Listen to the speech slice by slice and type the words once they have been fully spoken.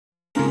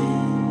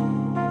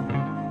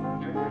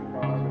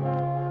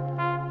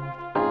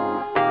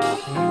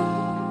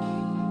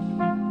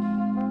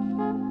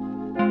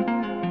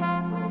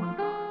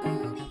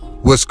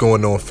What's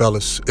going on,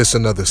 fellas? It's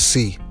another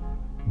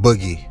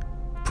Boogie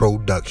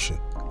production.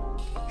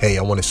 Hey,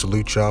 I want to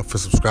salute y'all for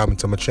subscribing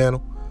to my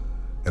channel,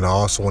 and I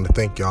also want to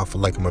thank y'all for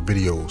liking my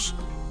videos.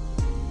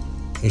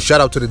 And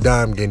shout out to the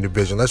Dime Game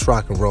Division. Let's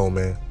rock and roll,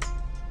 man.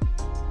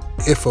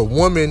 If a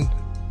woman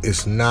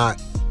is not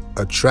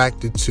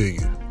attracted to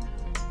you,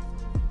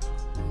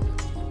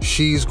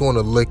 she's going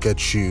to look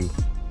at you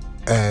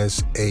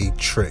as a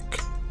trick,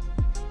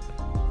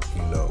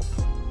 you know.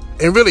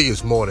 And really,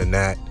 it's more than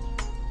that.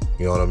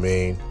 You know what I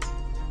mean?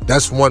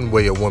 That's one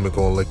way a woman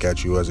gonna look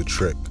at you, as a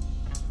trick.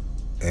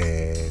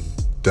 And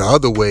the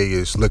other way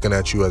is looking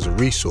at you as a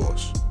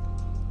resource.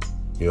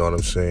 You know what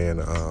I'm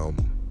saying?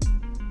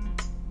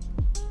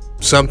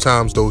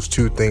 Sometimes those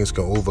two things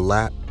can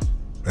overlap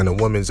in a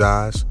woman's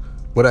eyes,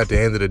 but at the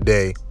end of the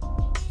day,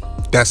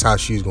 that's how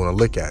she's gonna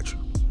look at you.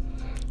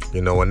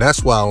 You know, and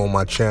that's why on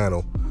my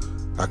channel,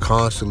 I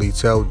constantly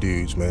tell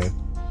dudes, man,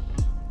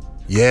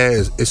 yeah,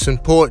 it's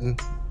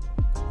important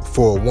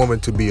for a woman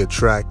to be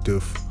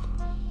attractive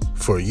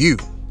for you,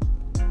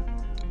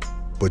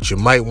 but you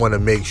might want to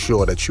make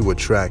sure that you're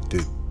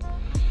attractive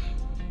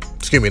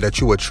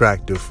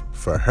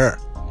for her.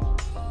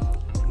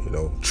 You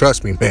know,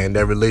 trust me, man,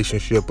 that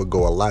relationship will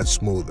go a lot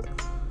smoother.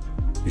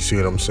 You see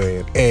what I'm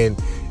saying? And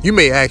you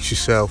may ask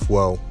yourself,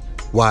 well,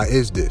 why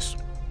is this?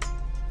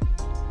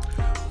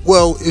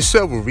 Well, it's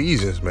several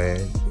reasons,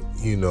 man.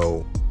 You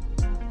know,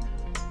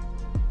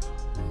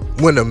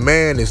 when a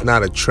man is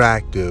not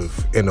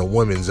attractive in a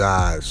woman's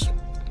eyes,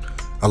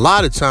 a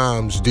lot of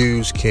times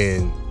dudes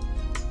can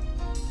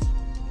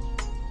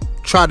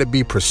try to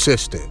be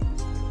persistent.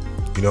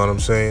 You know what I'm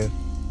saying?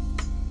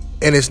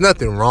 And there's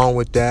nothing wrong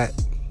with that.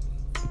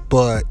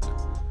 But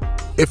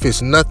if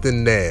it's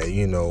nothing there,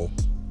 you know,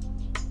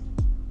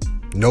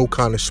 no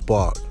kind of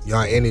spark,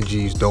 y'all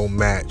energies don't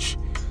match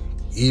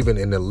even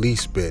in the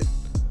least bit,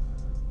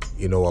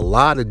 you know, a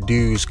lot of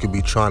dudes could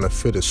be trying to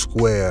fit a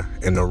square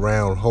in a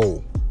round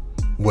hole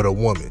with a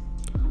woman,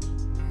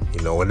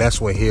 you know, and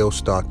that's when he'll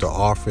start to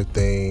offer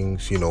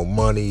things, you know,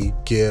 money,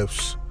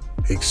 gifts,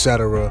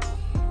 etc.,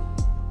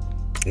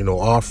 you know,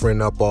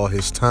 offering up all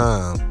his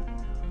time.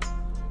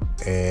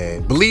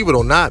 And believe it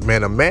or not,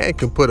 man, a man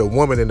can put a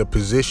woman in a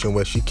position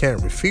where she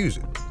can't refuse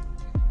it.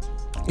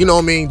 You know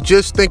what I mean?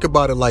 Just think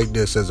about it like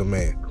this as a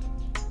man.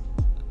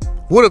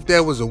 What if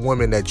there was a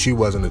woman that you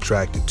wasn't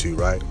attracted to,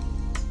 right?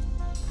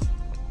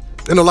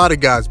 And a lot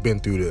of guys been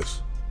through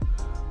this,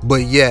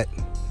 but yet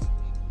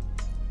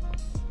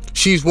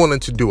she's willing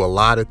to do a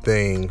lot of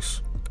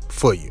things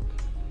for you.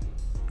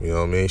 You know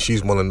what I mean?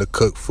 She's willing to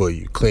cook for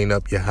you, clean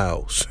up your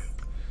house,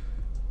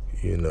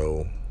 you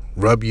know,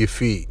 rub your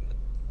feet.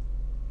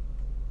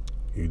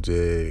 You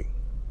dig?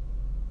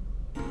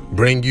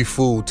 Bring you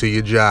food to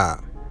your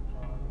job.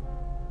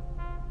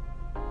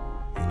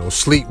 You know,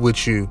 sleep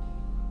with you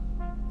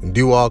and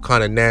do all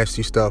kind of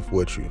nasty stuff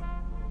with you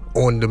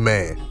on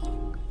demand.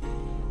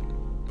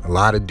 A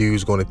lot of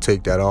dudes gonna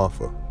take that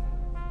offer,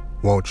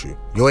 won't you?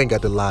 You ain't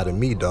got to lie to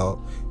me, dog.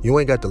 You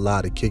ain't got to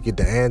lie to kick it.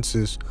 The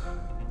answers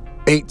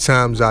 8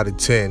 times out of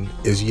 10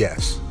 is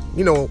yes.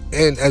 You know,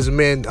 and as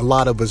men, a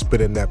lot of us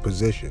been in that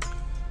position.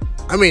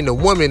 I mean, the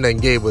woman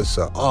that gave us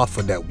an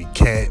offer that we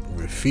can't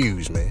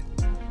refuse, man.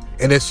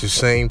 And it's the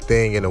same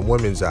thing in a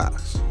woman's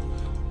eyes.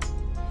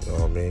 You know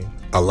what I mean?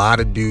 A lot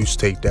of dudes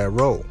take that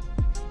role.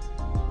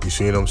 You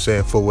see what I'm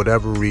saying? For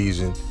whatever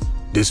reason,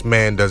 this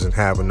man doesn't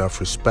have enough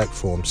respect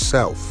for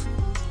himself,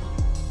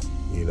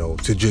 you know,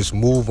 to just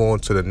move on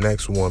to the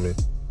next woman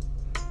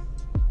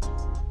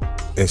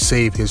and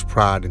save his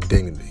pride and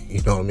dignity.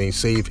 You know what I mean?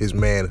 Save his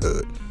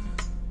manhood.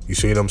 You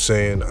see what I'm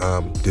saying?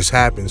 This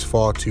happens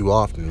far too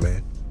often,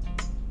 man.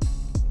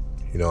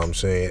 You know what I'm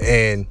saying?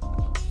 And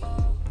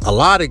a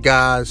lot of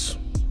guys,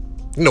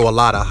 you know, a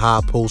lot of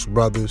high post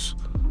brothers,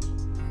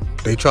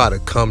 they try to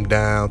come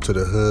down to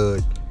the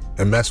hood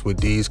and mess with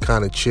these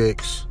kind of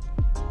chicks,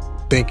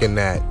 thinking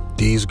that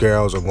these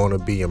girls are going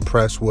to be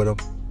impressed with them.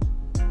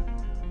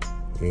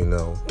 You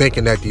know,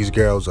 thinking that these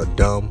girls are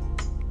dumb.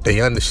 They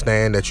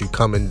understand that you're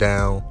coming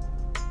down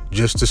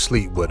just to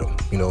sleep with them.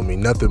 You know what I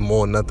mean? Nothing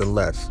more, nothing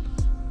less.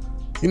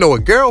 You know, a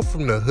girl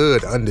from the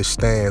hood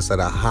understands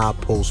that a high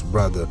post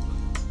brother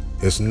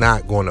is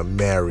not going to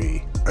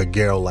marry a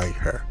girl like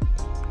her,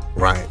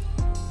 right?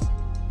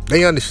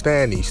 They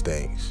understand these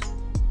things.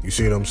 You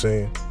see what I'm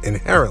saying?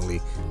 Inherently,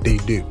 they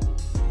do.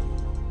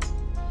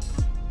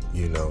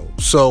 You know,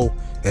 so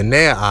in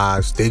their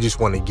eyes, they just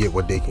want to get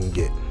what they can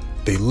get.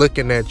 They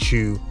looking at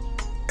you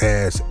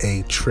as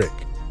a trick,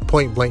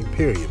 point blank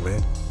period,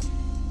 man.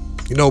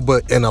 You know,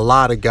 but in a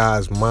lot of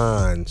guys'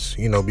 minds,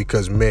 you know,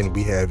 because men,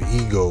 we have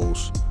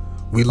egos,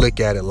 we look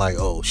at it like,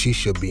 oh, she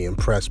should be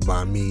impressed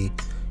by me.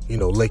 You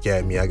know, look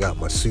at me, I got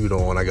my suit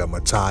on, I got my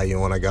tie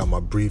on, I got my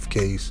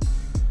briefcase.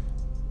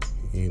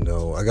 You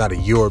know, I got a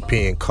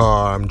European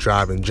car, I'm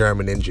driving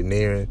German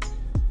engineering.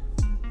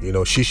 You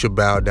know, she should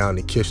bow down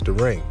and kiss the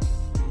ring.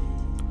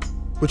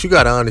 But you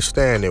got to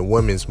understand, in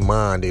women's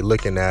mind, they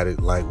looking at it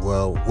like,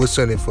 well, what's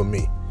in it for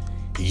me?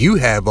 You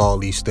have all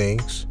these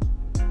things.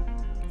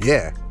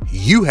 Yeah,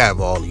 you have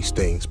all these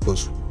things,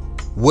 but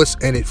what's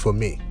in it for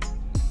me.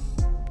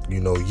 You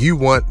know, you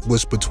want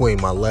what's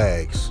between my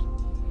legs,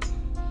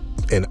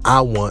 and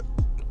I want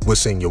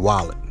what's in your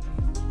wallet.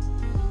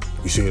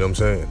 You see what I'm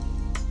saying?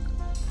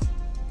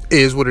 It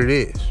is what it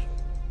is,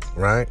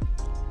 right?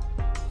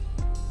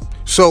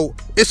 So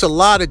it's a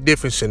lot of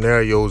different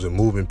scenarios and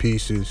moving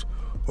pieces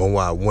on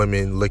why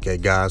women look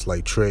at guys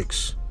like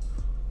tricks.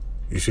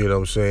 You see what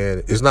I'm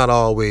saying? It's not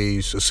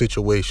always a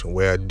situation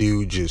where a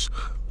dude just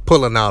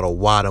pulling out a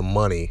wad of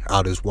money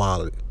out his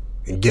wallet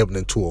and giving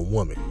it to a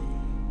woman.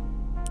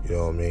 You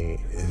know what I mean?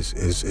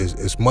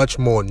 It's much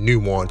more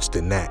nuanced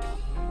than that.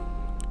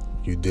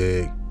 You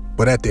dig?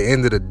 But at the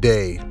end of the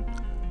day,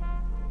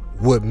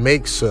 what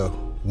makes a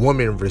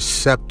woman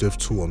receptive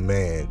to a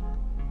man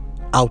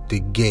out the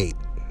gate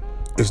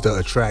is the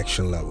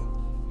attraction level.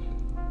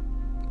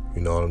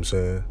 You know what I'm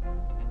saying?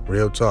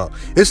 Real talk.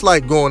 It's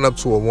like going up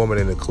to a woman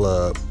in the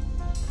club.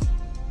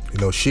 You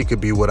know, she could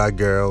be with our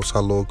girls,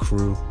 her little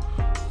crew.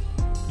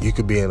 You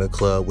could be in a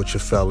club with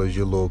your fellas,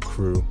 your little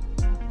crew.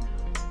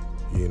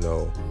 You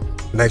know,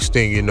 next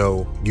thing you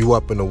know, you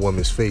up in a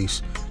woman's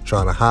face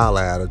trying to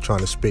holler at her, trying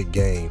to spit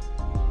game.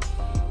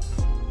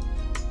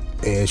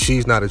 And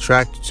she's not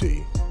attracted to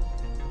you.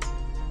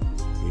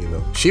 You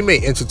know, she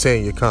may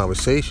entertain your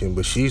conversation,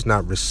 but she's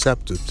not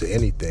receptive to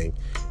anything.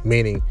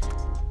 Meaning,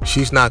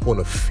 she's not going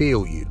to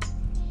feel you.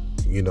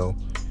 You know,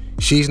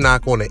 she's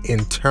not going to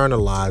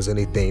internalize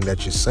anything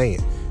that you're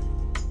saying.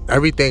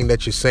 Everything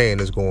that you're saying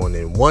is going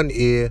in one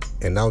ear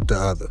and out the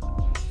other.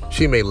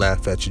 She may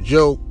laugh at your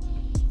joke.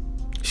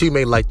 She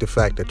may like the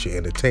fact that you're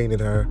entertaining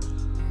her.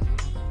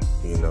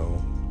 You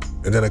know,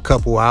 and then a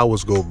couple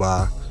hours go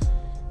by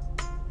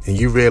and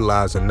you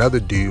realize another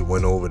dude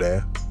went over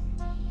there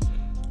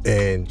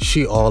and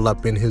she all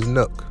up in his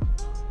nook.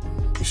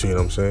 You see what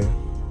I'm saying?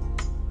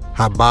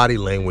 Her body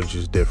language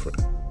is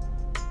different.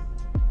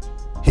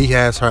 He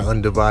has her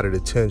undivided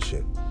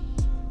attention.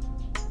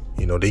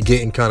 You know, they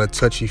getting kind of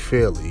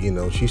touchy-feely. You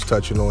know, she's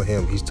touching on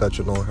him, he's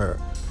touching on her.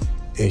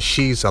 And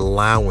she's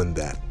allowing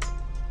that.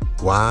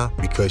 Why?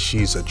 Because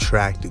she's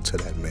attracted to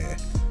that man.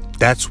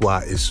 That's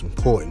why it's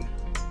important.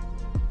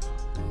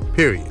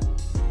 Period.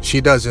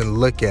 She doesn't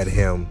look at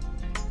him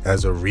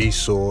as a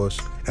resource,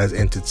 as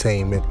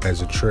entertainment,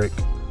 as a trick.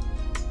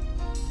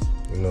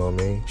 You know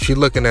what I mean? She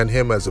looking at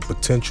him as a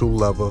potential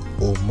lover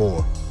or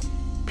more.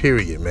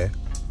 Period, man.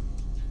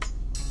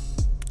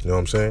 You know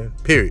what I'm saying?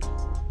 Period.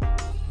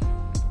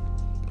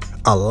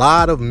 A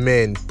lot of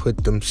men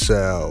put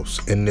themselves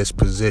in this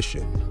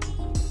position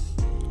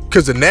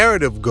because the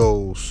narrative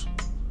goes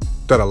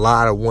that a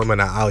lot of women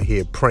are out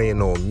here preying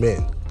on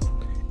men.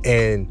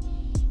 And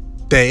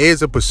there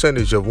is a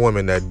percentage of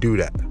women that do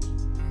that.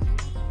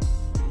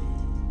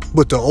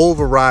 But the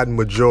overriding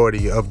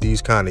majority of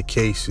these kind of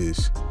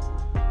cases,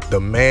 the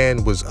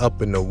man was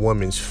up in the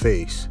woman's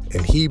face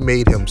and he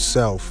made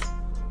himself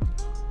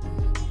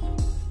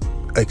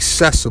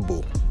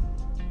accessible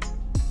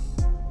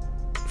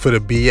for the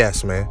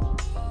BS, man.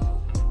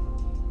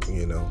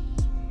 You know.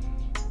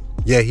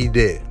 Yeah, he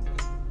did.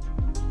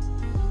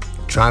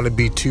 Trying to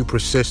be too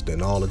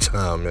persistent all the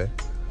time, man.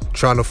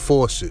 Trying to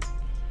force it.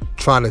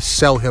 Trying to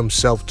sell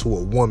himself to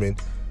a woman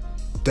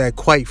that,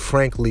 quite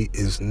frankly,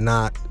 is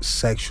not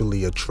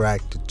sexually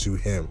attracted to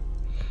him.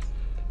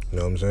 You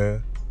know what I'm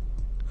saying?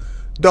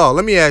 Dawg,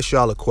 let me ask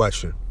y'all a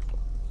question.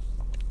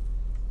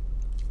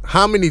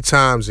 How many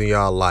times in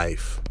y'all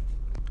life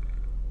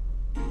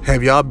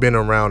have y'all been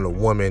around a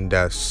woman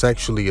that's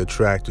sexually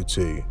attracted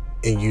to you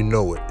and you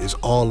know it? It's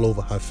all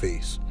over her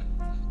face.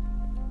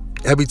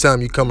 Every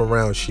time you come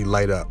around, she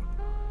light up.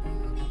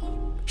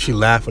 She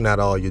laughing at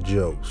all your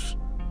jokes.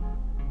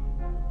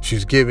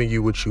 She's giving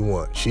you what you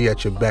want. She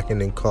at your beck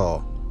and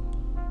call.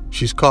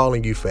 She's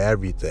calling you for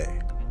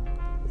everything.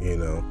 You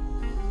know.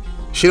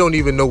 She don't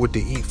even know what to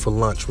eat for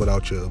lunch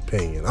without your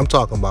opinion. I'm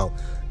talking about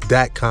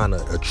that kind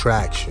of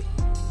attraction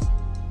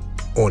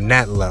on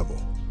that level.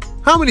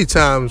 How many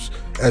times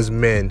as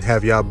men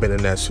have y'all been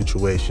in that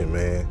situation,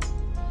 man?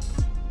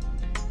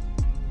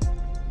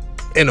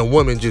 And a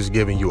woman just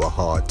giving you a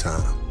hard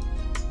time.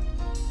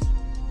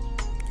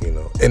 You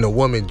know, and a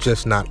woman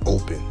just not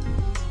open.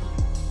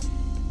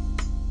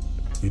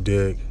 You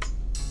dig?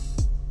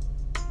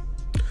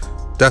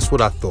 That's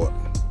what I thought.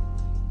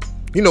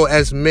 You know,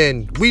 as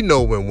men, we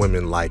know when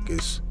women like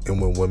us and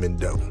when women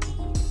don't.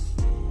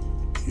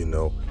 You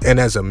know, and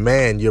as a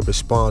man, you're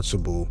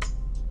responsible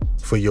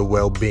for your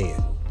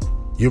well-being.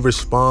 You're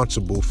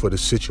responsible for the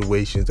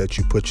situations that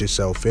you put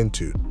yourself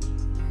into.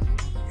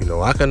 You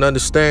know, I can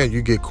understand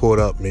you get caught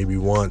up maybe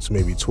once,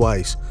 maybe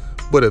twice,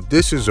 but if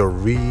this is a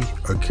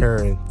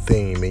reoccurring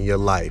theme in your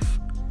life,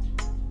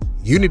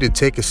 you need to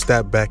take a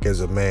step back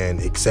as a man,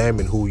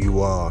 examine who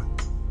you are,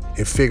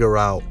 and figure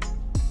out,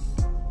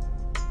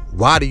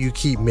 why do you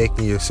keep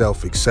making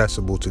yourself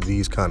accessible to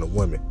these kind of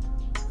women?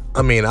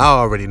 I mean, I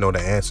already know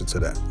the answer to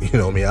that. You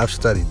know what I mean? I've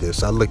studied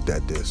this. I looked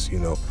at this, you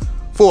know.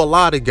 For a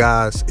lot of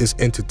guys, it's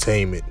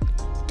entertainment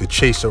to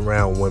chase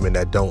around women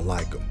that don't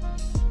like them.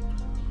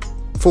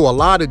 For a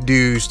lot of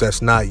dudes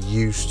that's not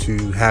used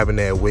to having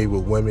their way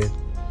with women,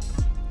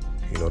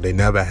 you know, they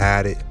never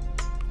had it.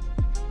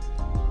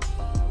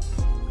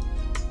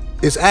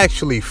 It's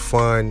actually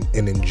fun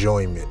and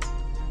enjoyment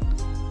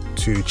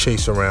to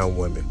chase around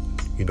women,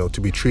 you know,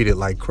 to be treated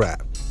like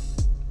crap.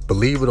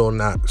 Believe it or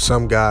not,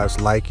 some guys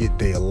like it,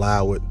 they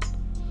allow it,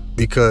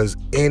 because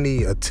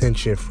any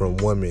attention from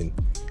women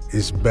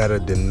is better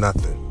than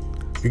nothing.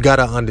 You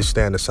gotta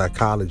understand the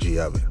psychology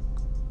of it.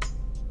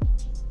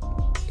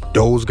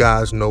 Those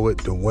guys know it,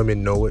 the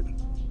women know it.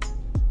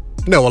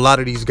 No, a lot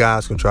of these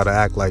guys can try to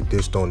act like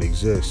this don't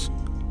exist.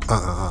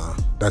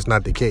 That's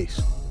not the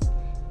case.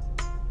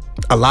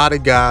 A lot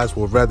of guys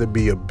would rather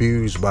be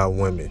abused by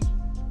women.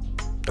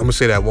 I'm gonna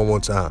say that one more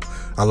time.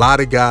 A lot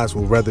of guys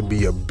would rather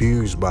be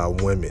abused by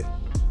women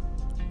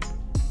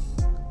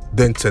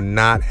than to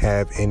not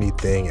have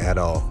anything at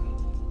all.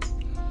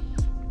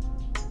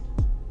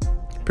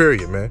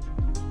 Period, man.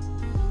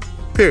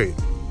 Period.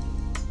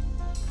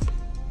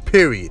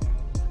 Period.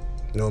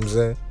 You know what I'm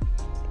saying?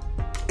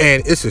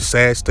 And it's a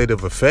sad state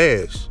of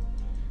affairs.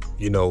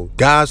 You know,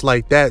 guys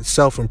like that,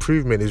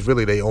 self-improvement is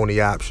really their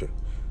only option.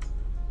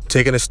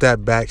 Taking a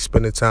step back,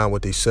 spending time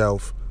with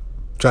themselves,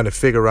 trying to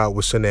figure out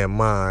what's in their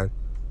mind,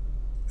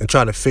 and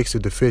trying to fix the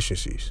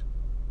deficiencies.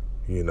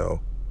 You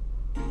know,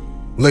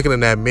 looking in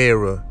that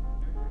mirror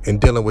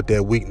and dealing with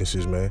their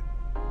weaknesses, man.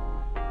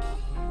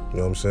 You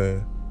know what I'm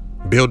saying?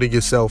 Building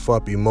yourself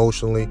up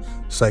emotionally,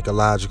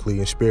 psychologically,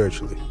 and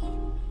spiritually.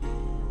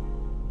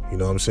 You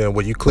know what I'm saying?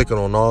 Where you clicking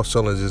on all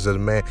cylinders as a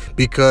man,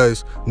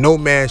 because no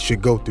man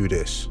should go through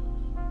this.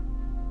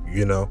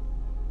 You know,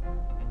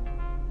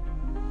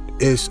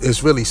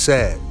 it's really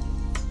sad,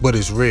 but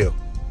it's real.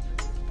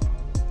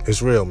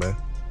 It's real, man.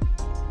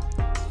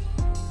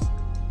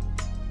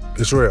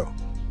 It's real.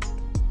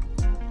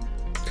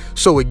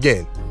 So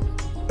again,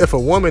 if a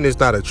woman is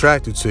not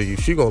attracted to you,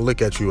 she's gonna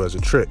look at you as a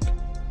trick.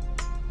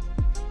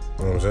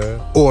 You know what I'm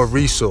saying? Or a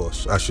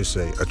resource, I should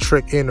say. A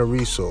trick and a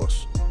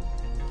resource,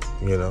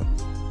 you know,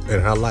 in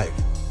her life.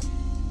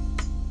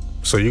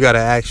 So you gotta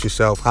ask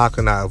yourself, how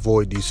can I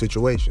avoid these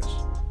situations?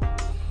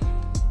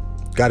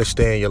 Gotta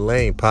stay in your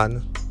lane,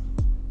 partner.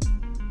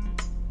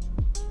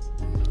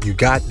 You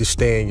got to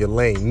stay in your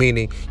lane,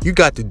 meaning you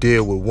got to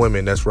deal with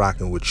women that's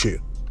rocking with you.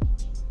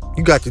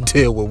 You got to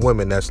deal with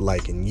women that's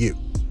liking you.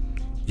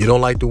 You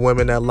don't like the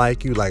women that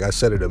like you, like I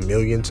said it a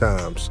million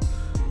times.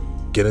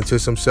 Get into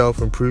some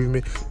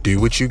self-improvement, do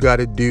what you got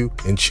to do,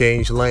 and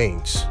change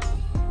lanes.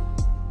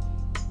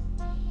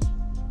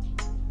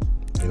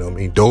 You know what I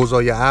mean? Those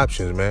are your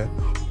options, man.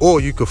 Or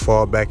you could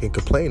fall back and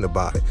complain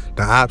about it.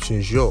 The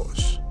option's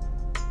yours.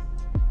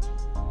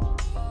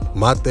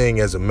 My thing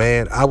as a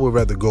man, I would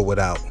rather go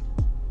without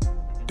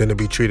than to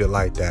be treated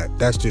like that.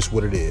 That's just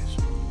what it is.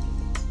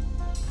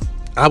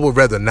 I would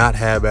rather not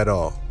have at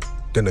all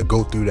than to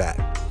go through that.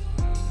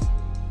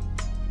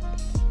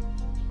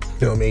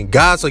 You know what I mean?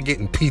 Guys are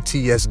getting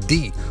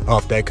PTSD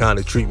off that kind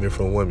of treatment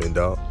from women,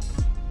 dog.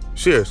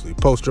 Seriously,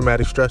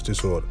 post-traumatic stress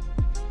disorder.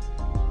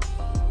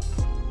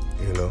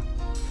 You know?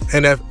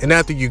 And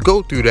after you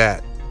go through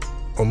that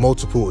on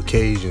multiple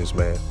occasions,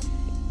 man,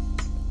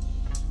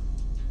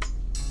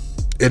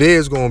 it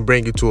is going to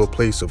bring you to a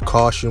place of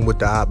caution with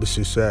the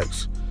opposite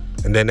sex.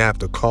 And then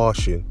after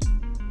caution,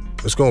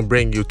 it's going to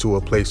bring you to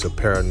a place of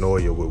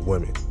paranoia with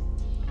women.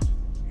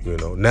 You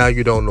know, now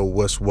you don't know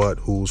what's what,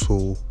 who's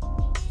who.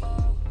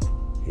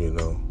 You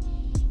know.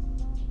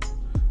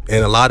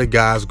 And a lot of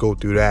guys go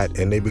through that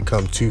and they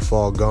become too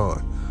far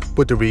gone.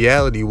 But the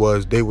reality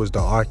was they was the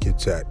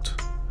architect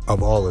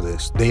of all of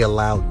this. They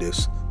allowed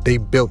this. They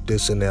built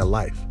this in their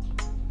life.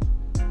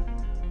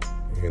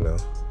 You know.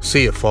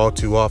 See it far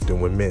too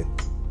often with men.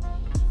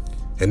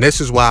 And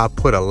this is why I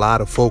put a lot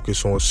of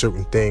focus on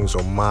certain things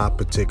on my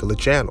particular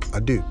channel.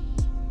 I do.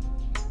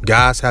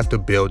 Guys have to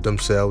build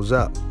themselves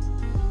up.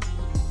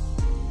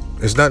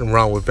 There's nothing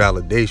wrong with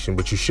validation,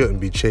 but you shouldn't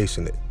be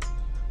chasing it.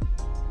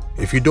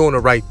 If you're doing the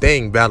right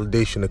thing,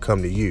 validation will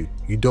come to you.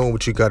 You're doing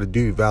what you got to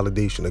do,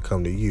 validation will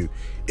come to you.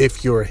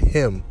 If you're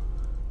him,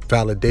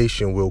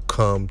 validation will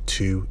come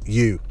to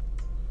you.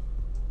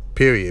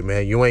 Period,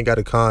 man. You ain't got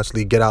to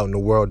constantly get out in the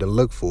world and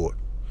look for it.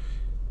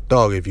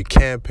 Dog, if you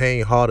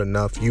campaign hard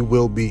enough, you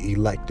will be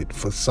elected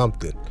for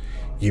something.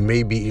 You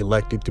may be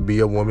elected to be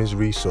a woman's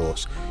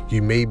resource.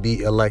 You may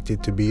be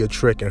elected to be a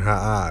trick in her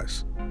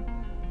eyes.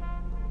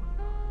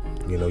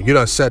 You know, you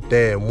done sat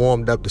there and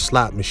warmed up the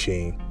slot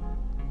machine,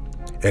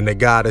 and the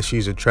guy that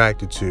she's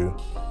attracted to,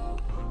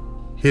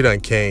 he done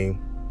came,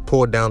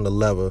 poured down the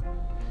lever,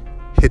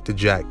 hit the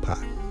jackpot.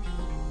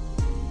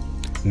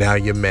 Now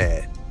you're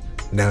mad.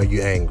 Now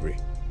you're angry.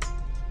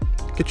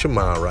 Get your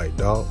mind right,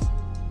 dog.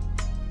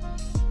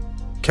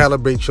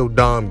 Calibrate your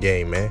dom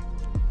game, man.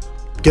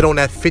 Get on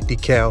that 50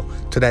 cal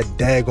till that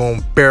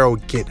daggone barrel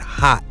get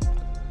hot.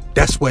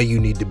 That's where you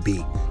need to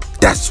be.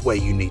 That's where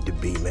you need to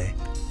be, man.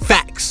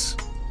 Facts.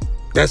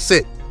 That's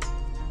it.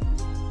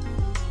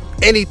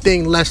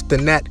 Anything less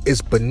than that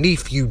is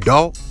beneath you,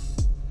 dog.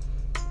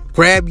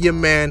 Grab your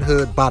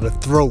manhood by the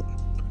throat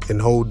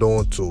and hold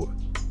on to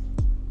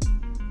it.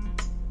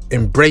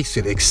 Embrace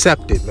it.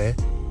 Accept it, man.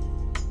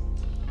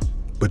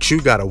 But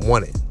you gotta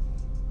want it.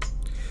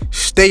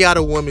 Stay out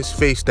of women's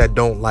face that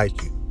don't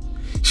like you.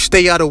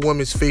 Stay out of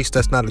women's face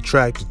that's not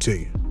attracted to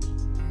you.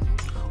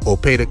 Or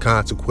pay the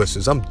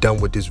consequences. I'm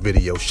done with this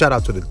video. Shout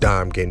out to the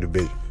Dime Game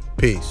Division.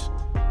 Peace.